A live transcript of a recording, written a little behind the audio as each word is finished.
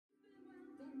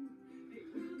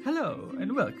Hello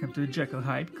and welcome to the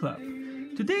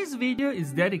Jekyllhydeclub. Today's video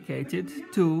is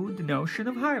dedicated to the notion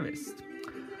of harvest.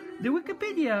 The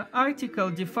Wikipedia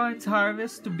article defines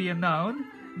harvest to be a noun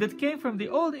that came from the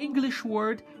Old English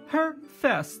word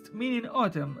herfest, meaning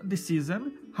autumn, the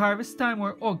season, harvest time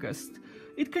or August.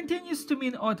 It continues to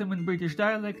mean autumn in British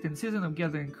dialect and season of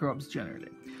gathering crops generally.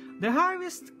 The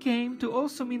harvest came to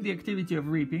also mean the activity of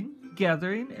reaping,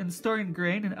 gathering and storing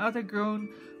grain and other grown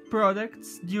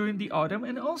products during the autumn,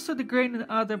 and also the grain and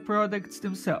other products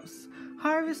themselves.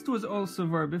 Harvest was also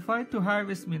verbified. To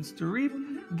harvest means to reap,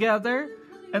 gather,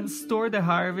 and store the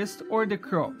harvest or the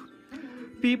crop.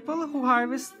 People who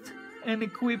harvest and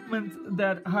equipment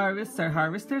that harvests are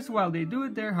harvesters. While they do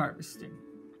it, they're harvesting.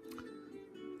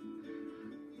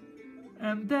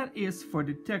 And that is for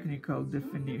the technical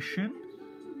definition.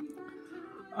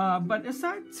 But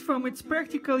aside from its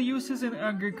practical uses in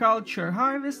agriculture,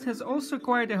 harvest has also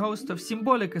acquired a host of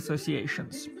symbolic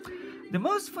associations. The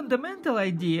most fundamental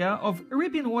idea of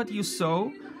reaping what you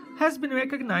sow has been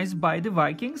recognized by the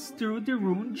Vikings through the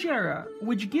rune Gera,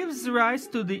 which gives rise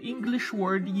to the English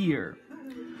word year.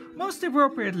 Most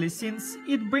appropriately, since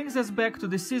it brings us back to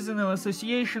the seasonal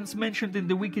associations mentioned in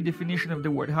the wiki definition of the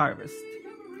word harvest.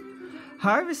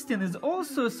 Harvesting is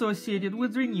also associated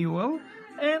with renewal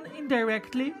and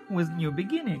indirectly with new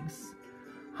beginnings.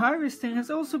 Harvesting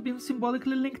has also been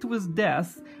symbolically linked with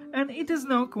death, and it is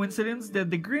no coincidence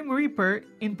that the Grim Reaper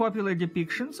in popular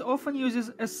depictions often uses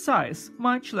a scythe,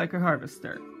 much like a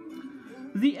harvester.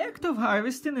 The act of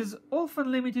harvesting is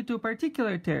often limited to a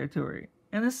particular territory,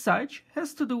 and as such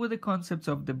has to do with the concepts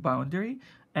of the boundary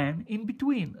and in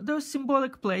between, those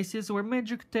symbolic places where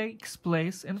magic takes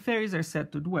place and fairies are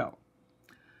said to dwell.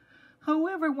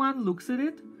 However one looks at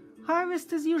it,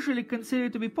 harvest is usually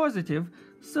considered to be positive,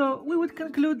 so we would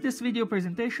conclude this video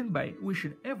presentation by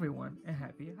wishing everyone a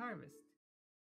happy harvest.